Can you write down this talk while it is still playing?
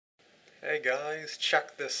Hey guys,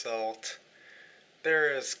 check this out.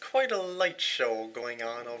 There is quite a light show going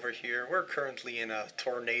on over here. We're currently in a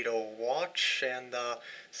tornado watch, and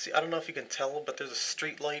see, I don't know if you can tell, but there's a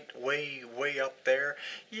street light way up there.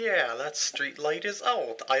 Yeah, that street light is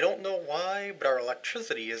out. I don't know why, but our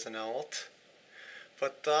electricity isn't out.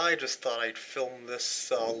 But I just thought I'd film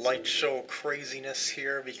this light show craziness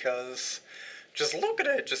here because just look at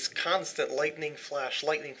it, just constant lightning flash,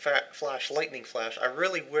 flash, lightning flash. I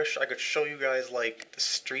really wish I could show you guys like the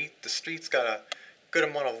street. The street's got a good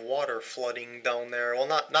amount of water flooding down there. Well,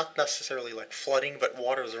 not necessarily like flooding, but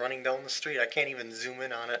water's running down the street. I can't even zoom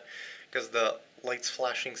in on it because the light's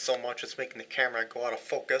flashing so much it's making the camera go out of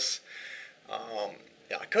focus.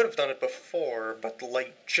 Yeah, I could have done it before, but the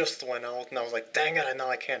light just went out, and I was like, dang it, now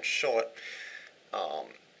I can't show it.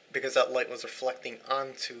 Because that light was reflecting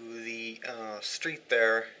onto the street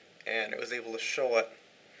there, and it was able to show it.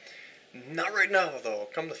 Not right now, though.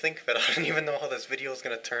 Come to think of it, I don't even know how this video is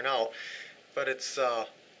going to turn out. But it's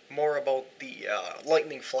more about the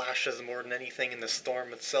lightning flashes more than anything in the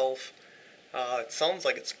storm itself. It sounds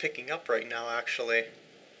like it's picking up right now, actually.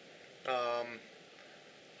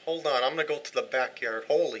 Hold on, I'm gonna go to the backyard.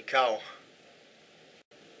 Holy cow.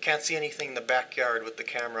 Can't see anything in the backyard with the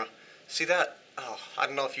camera. See that? Oh, I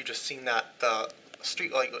don't know if you just seen that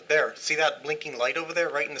street light there. See that blinking light over there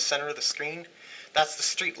right in the center of the screen? That's the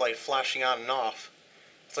street light flashing on and off.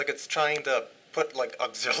 It's like it's trying to put like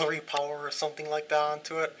auxiliary power or something like that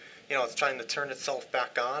onto it. You know, it's trying to turn itself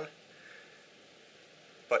back on.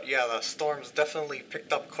 But yeah, the storm's definitely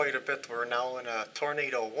picked up quite a bit. We're now in a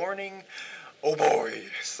tornado warning. Oh boy.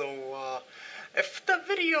 So if the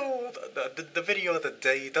video the video of the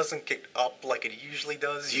day doesn't get up like it usually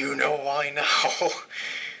does, you know why now.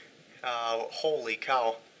 Holy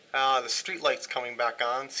cow. The street light's coming back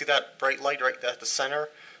on. See that bright light right at the center?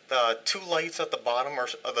 The two lights at the bottom, or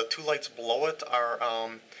the two lights below it, are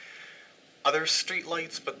other street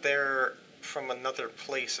lights, but they're from another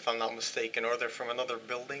place, if I'm not mistaken, or they're from another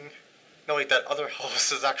building. No, wait, that other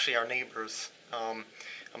house is actually our neighbor's.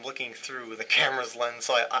 I'm looking through the camera's lens,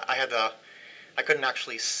 so I couldn't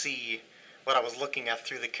actually see what I was looking at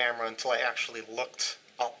through the camera until I actually looked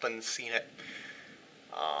up and seen it.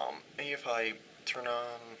 Maybe if I turn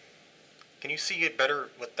on... Can you see it better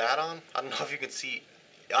with that on? I don't know if you can see...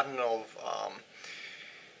 I don't know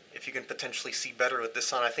if you can potentially see better with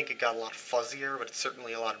this on. I think it got a lot fuzzier, but it's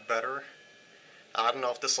certainly a lot better. I don't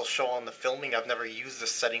know if this will show on the filming. I've never used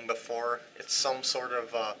this setting before. It's some sort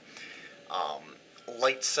of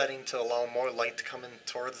light setting to allow more light to come in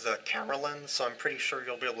towards the camera lens, so I'm pretty sure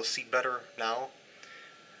you'll be able to see better now.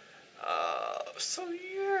 So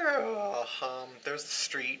yeah, there's the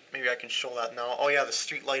street. Maybe I can show that now. Oh yeah, the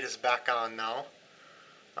street light is back on now.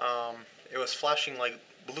 It was flashing like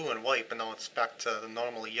blue and white, but now it's back to the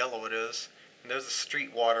normally yellow it is. And there's the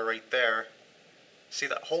street water right there. See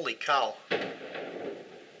that? Holy cow.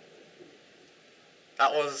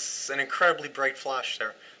 That was an incredibly bright flash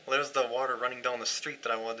there. Well, there's the water running down the street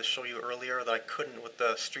that I wanted to show you earlier that I couldn't with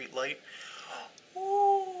the street light.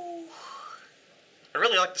 Ooh. I'd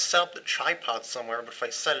really like to set up the tripod somewhere, but if I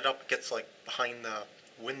set it up, it gets like behind the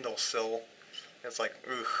windowsill. It's like,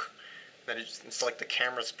 ugh. Then it's like the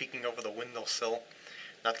camera's peeking over the windowsill.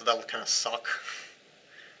 Not that would kind of suck.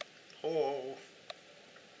 Oh.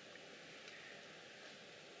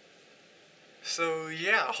 So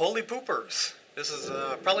yeah, holy poopers. This is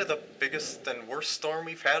probably the biggest and worst storm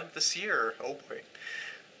we've had this year. Oh boy.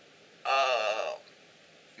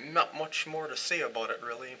 Not much more to say about it,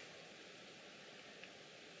 really.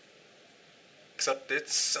 Except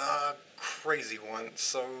it's a crazy one,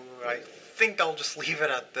 so I think I'll just leave it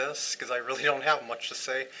at this, because I really don't have much to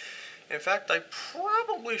say. In fact, I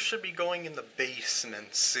probably should be going in the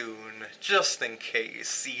basement soon, just in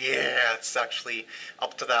case. Yeah, it's actually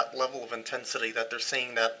up to that level of intensity that they're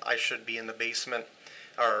saying that I should be in the basement,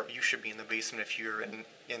 or you should be in the basement if you're in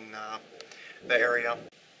the area.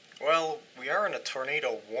 Well, we are in a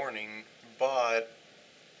tornado warning, but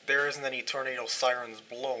there isn't any tornado sirens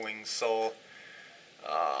blowing, so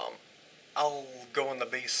I'll go in the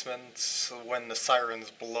basement when the sirens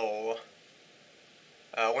blow.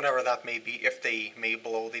 Whenever that may be, if they may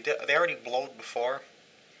blow. They already blowed before.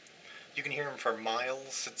 You can hear them for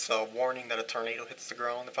miles. It's a warning that a tornado hits the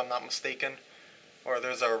ground, if I'm not mistaken. Or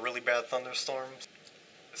there's a really bad thunderstorm.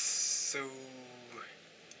 So,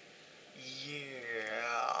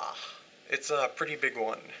 yeah. It's a pretty big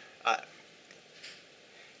one.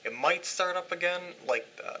 It might start up again, like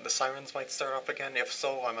the sirens might start up again. If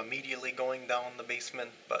so, I'm immediately going down the basement,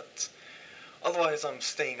 but otherwise I'm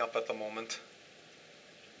staying up at the moment.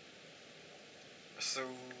 So,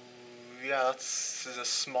 yeah, that's a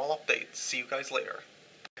small update. See you guys later.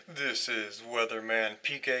 This is Weatherman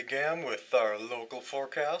PkGam with our local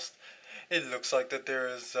forecast. It looks like that there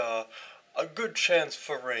is a good chance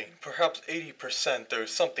for rain, perhaps 80% or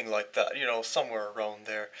something like that, you know, somewhere around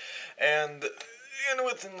there. And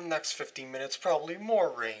within the next 15 minutes, probably more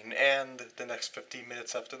rain, and the next 15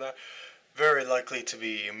 minutes after that, very likely to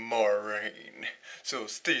be more rain. So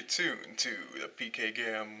stay tuned to the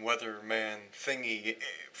PkGam Weatherman thingy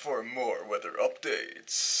for more weather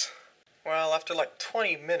updates. Well, after like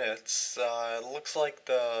 20 minutes, it looks like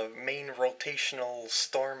the main rotational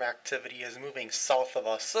storm activity is moving south of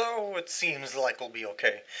us, so it seems like we'll be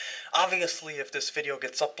okay. Obviously, if this video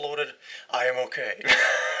gets uploaded, I am okay.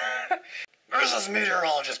 This is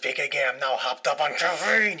meteorologist PkGam, now hopped up on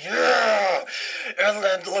caffeine, yeah! And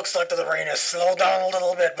it looks like the rain has slowed down a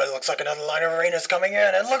little bit, but it looks like another line of rain is coming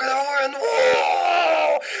in, and look at the wind,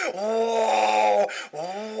 whoa! Whoa!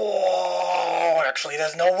 Whoa! Actually,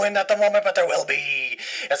 there's no wind at the moment, but there will be,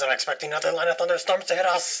 as I'm expecting another line of thunderstorms to hit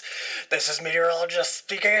us. This is meteorologist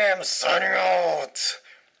PkGam, signing out!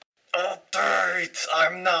 Update!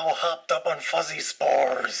 I'm now hopped up on fuzzy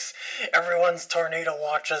spores. Everyone's tornado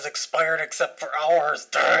watch has expired except for ours.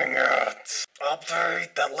 Dang it!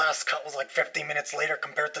 Update! That last cut was like 50 minutes later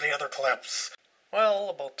compared to the other clips. Well,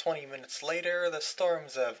 about 20 minutes later, the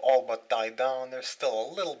storms have all but died down. There's still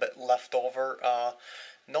a little bit left over.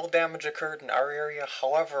 No damage occurred in our area.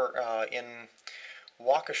 However, in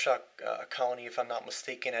Waukesha County, if I'm not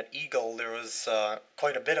mistaken, at Eagle, there was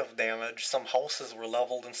quite a bit of damage. Some houses were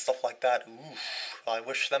leveled and stuff like that. Oof, I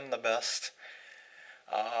wish them the best.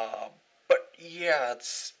 But yeah,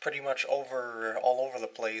 it's pretty much over all over the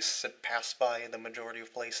place. It passed by the majority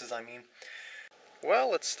of places, I mean.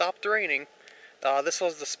 Well, it stopped raining. This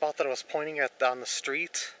was the spot that I was pointing at on the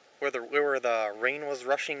street, where the rain was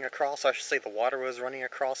rushing across. I should say the water was running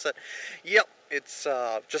across it. Yep, it's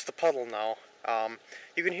just a puddle now.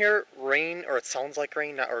 You can hear rain, or it sounds like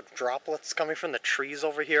rain, or droplets coming from the trees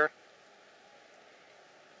over here.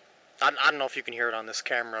 I don't know if you can hear it on this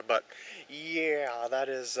camera, but yeah, that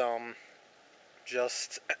is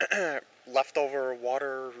just leftover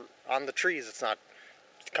water on the trees. It's not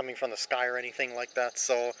coming from the sky or anything like that,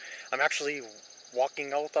 so I'm actually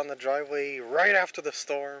walking out on the driveway right after the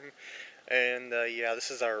storm, and yeah,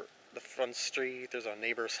 this is the front street. There's our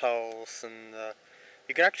neighbor's house, and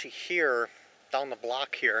you can actually hear down the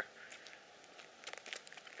block here,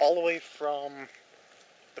 all the way from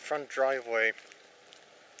the front driveway.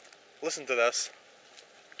 Listen to this.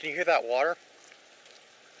 Can you hear that water?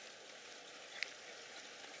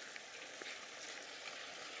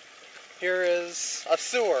 Here is a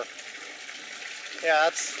sewer. Yeah,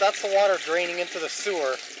 that's the water draining into the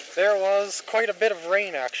sewer. There was quite a bit of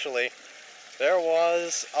rain, actually. There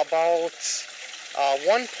was about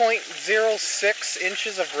 1.06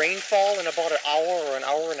 inches of rainfall in about an hour or an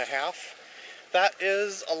hour and a half. That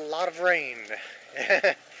is a lot of rain.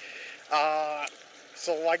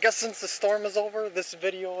 So I guess since the storm is over, this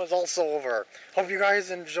video is also over. Hope you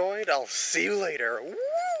guys enjoyed. I'll see you later. Woo!